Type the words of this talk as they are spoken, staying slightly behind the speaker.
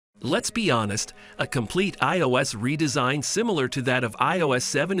Let's be honest, a complete iOS redesign similar to that of iOS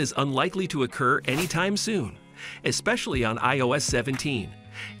 7 is unlikely to occur anytime soon, especially on iOS 17,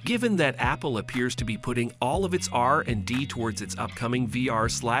 given that Apple appears to be putting all of its R&D towards its upcoming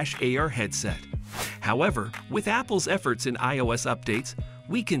VR/AR headset. However, with Apple's efforts in iOS updates,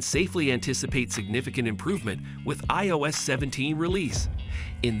 we can safely anticipate significant improvement with iOS 17 release.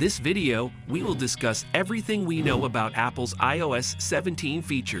 In this video, we will discuss everything we know about Apple's iOS 17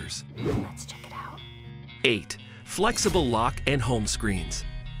 features. Let's check it out. 8. Flexible lock and home screens.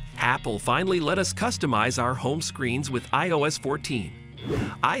 Apple finally let us customize our home screens with iOS 14.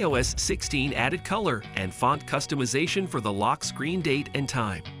 iOS 16 added color and font customization for the lock screen date and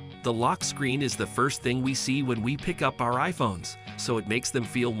time. The lock screen is the first thing we see when we pick up our iPhones, so it makes them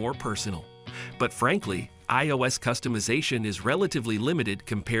feel more personal. But frankly, iOS customization is relatively limited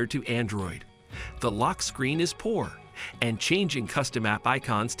compared to Android. The lock screen is poor, and changing custom app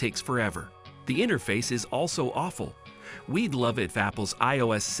icons takes forever. The interface is also awful. We'd love it if Apple's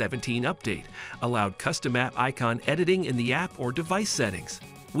iOS 17 update allowed custom app icon editing in the app or device settings.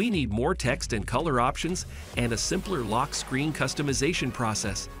 We need more text and color options and a simpler lock screen customization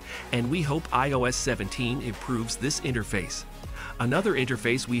process, and we hope iOS 17 improves this interface. Another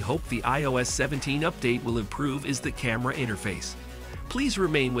interface we hope the iOS 17 update will improve is the camera interface. Please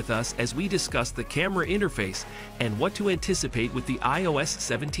remain with us as we discuss the camera interface and what to anticipate with the iOS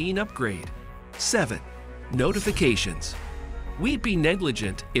 17 upgrade. 7. Notifications. We'd be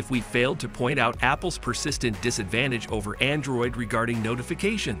negligent if we failed to point out Apple's persistent disadvantage over Android regarding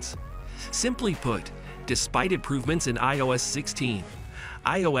notifications. Simply put, despite improvements in iOS 16,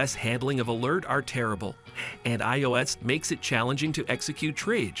 iOS handling of alert are terrible, and iOS makes it challenging to execute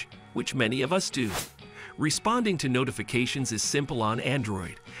triage, which many of us do. Responding to notifications is simple on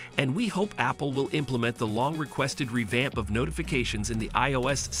Android, and we hope Apple will implement the long-requested revamp of notifications in the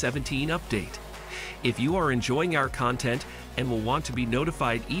iOS 17 update. If you are enjoying our content and will want to be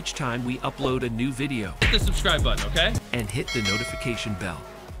notified each time we upload a new video, hit the subscribe button, okay? And hit the notification bell.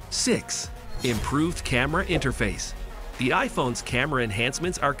 6. Improved camera interface. The iPhone's camera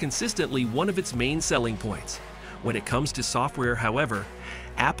enhancements are consistently one of its main selling points. When it comes to software, however,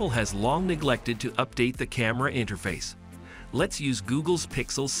 Apple has long neglected to update the camera interface. Let's use Google's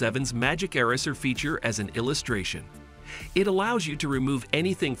Pixel 7's Magic Eraser feature as an illustration. It allows you to remove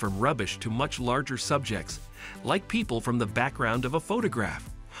anything from rubbish to much larger subjects, like people from the background of a photograph.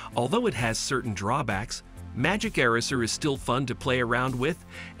 Although it has certain drawbacks, Magic Eraser is still fun to play around with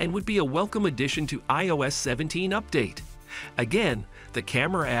and would be a welcome addition to iOS 17 update. Again, the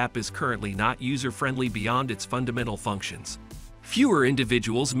camera app is currently not user-friendly beyond its fundamental functions. Fewer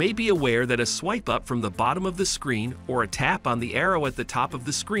individuals may be aware that a swipe up from the bottom of the screen or a tap on the arrow at the top of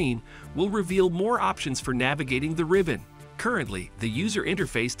the screen will reveal more options for navigating the ribbon. Currently, the user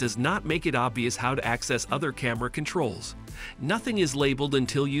interface does not make it obvious how to access other camera controls. Nothing is labeled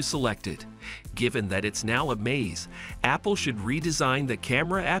until you select it. Given that it's now a maze, Apple should redesign the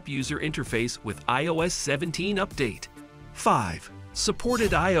camera app user interface with iOS 17 update. 5.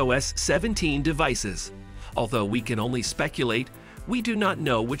 Supported iOS 17 devices. Although we can only speculate, we do not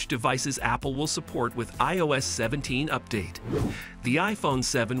know which devices Apple will support with iOS 17 update. The iPhone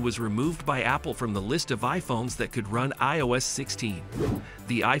 7 was removed by Apple from the list of iPhones that could run iOS 16.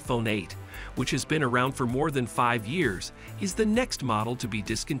 The iPhone 8, which has been around for more than 5 years, is the next model to be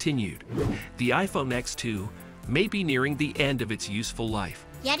discontinued. The iPhone X2 may be nearing the end of its useful life.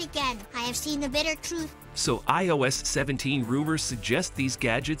 Yet again, I have seen the bitter truth. So iOS 17 rumors suggest these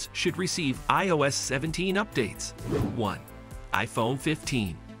gadgets should receive iOS 17 updates. 1. iPhone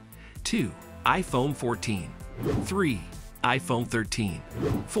 15. 2. iPhone 14. 3. iPhone 13.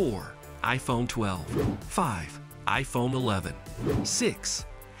 4. iPhone 12. 5. iPhone 11. 6.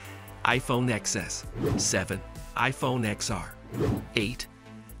 iPhone XS. 7. iPhone XR. 8.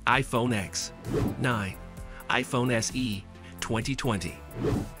 iPhone X. 9. iPhone SE 2020.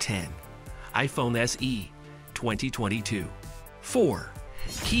 10. iPhone SE 2022. 4.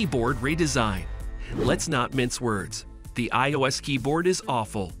 Keyboard redesign. Let's not mince words. The iOS keyboard is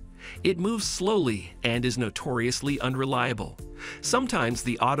awful. It moves slowly and is notoriously unreliable. Sometimes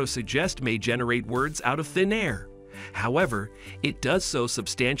the auto-suggest may generate words out of thin air. However, it does so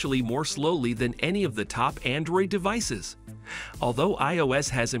substantially more slowly than any of the top Android devices. Although iOS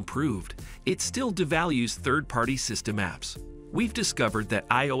has improved, it still devalues third-party system apps. We've discovered that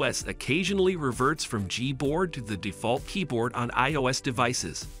iOS occasionally reverts from Gboard to the default keyboard on iOS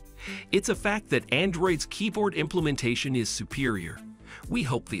devices. It's a fact that Android's keyboard implementation is superior. We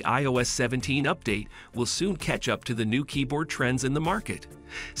hope the iOS 17 update will soon catch up to the new keyboard trends in the market.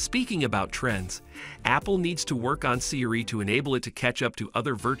 Speaking about trends, Apple needs to work on Siri to enable it to catch up to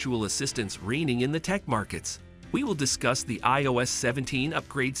other virtual assistants reigning in the tech markets. We will discuss the iOS 17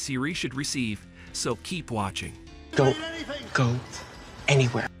 upgrade Siri should receive, so keep watching. Don't go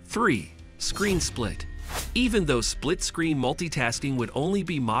anywhere. 3. Screen split. Even though split-screen multitasking would only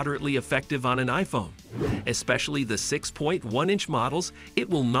be moderately effective on an iPhone, especially the 6.1-inch models, it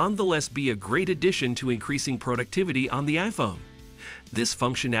will nonetheless be a great addition to increasing productivity on the iPhone. This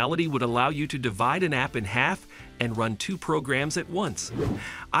functionality would allow you to divide an app in half and run 2 programs at once.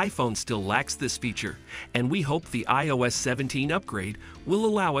 iPhone still lacks this feature, and we hope the iOS 17 upgrade will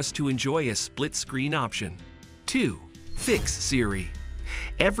allow us to enjoy a split-screen option. 2. Fix Siri.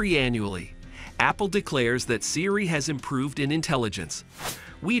 Every annually, Apple declares that Siri has improved in intelligence.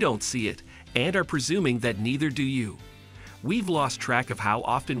 We don't see it, and are presuming that neither do you. We've lost track of how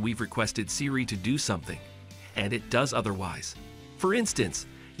often we've requested Siri to do something, and it does otherwise. For instance,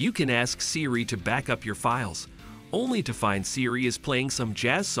 you can ask Siri to back up your files, only to find Siri is playing some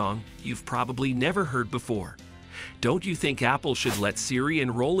jazz song you've probably never heard before. Don't you think Apple should let Siri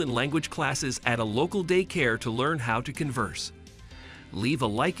enroll in language classes at a local daycare to learn how to converse? Leave a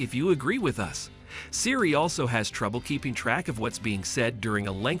like if you agree with us. Siri also has trouble keeping track of what's being said during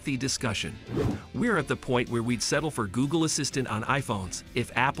a lengthy discussion. We're at the point where we'd settle for Google Assistant on iPhones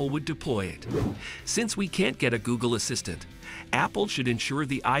if Apple would deploy it. Since we can't get a Google Assistant, Apple should ensure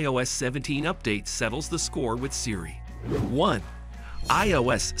the iOS 17 update settles the score with Siri. 1.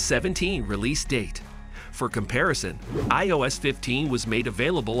 iOS 17 release date. For comparison, iOS 15 was made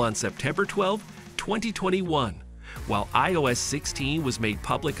available on September 12, 2021. While iOS 16 was made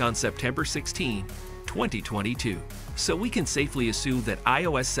public on September 16, 2022. So we can safely assume that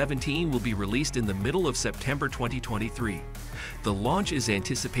iOS 17 will be released in the middle of September 2023. The launch is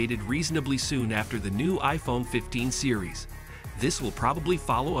anticipated reasonably soon after the new iPhone 15 series. This will probably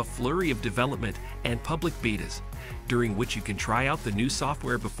follow a flurry of development and public betas, during which you can try out the new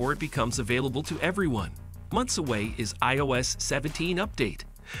software before it becomes available to everyone. Months away is iOS 17 update.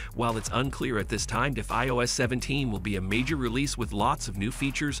 While it's unclear at this time if iOS 17 will be a major release with lots of new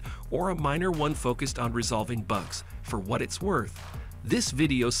features or a minor one focused on resolving bugs, for what it's worth, this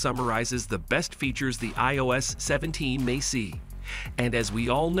video summarizes the best features the iOS 17 may see. And as we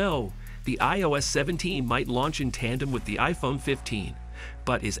all know, the iOS 17 might launch in tandem with the iPhone 15.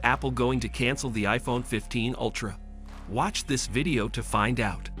 But is Apple going to cancel the iPhone 15 Ultra? Watch this video to find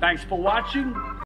out. Thanks for watching.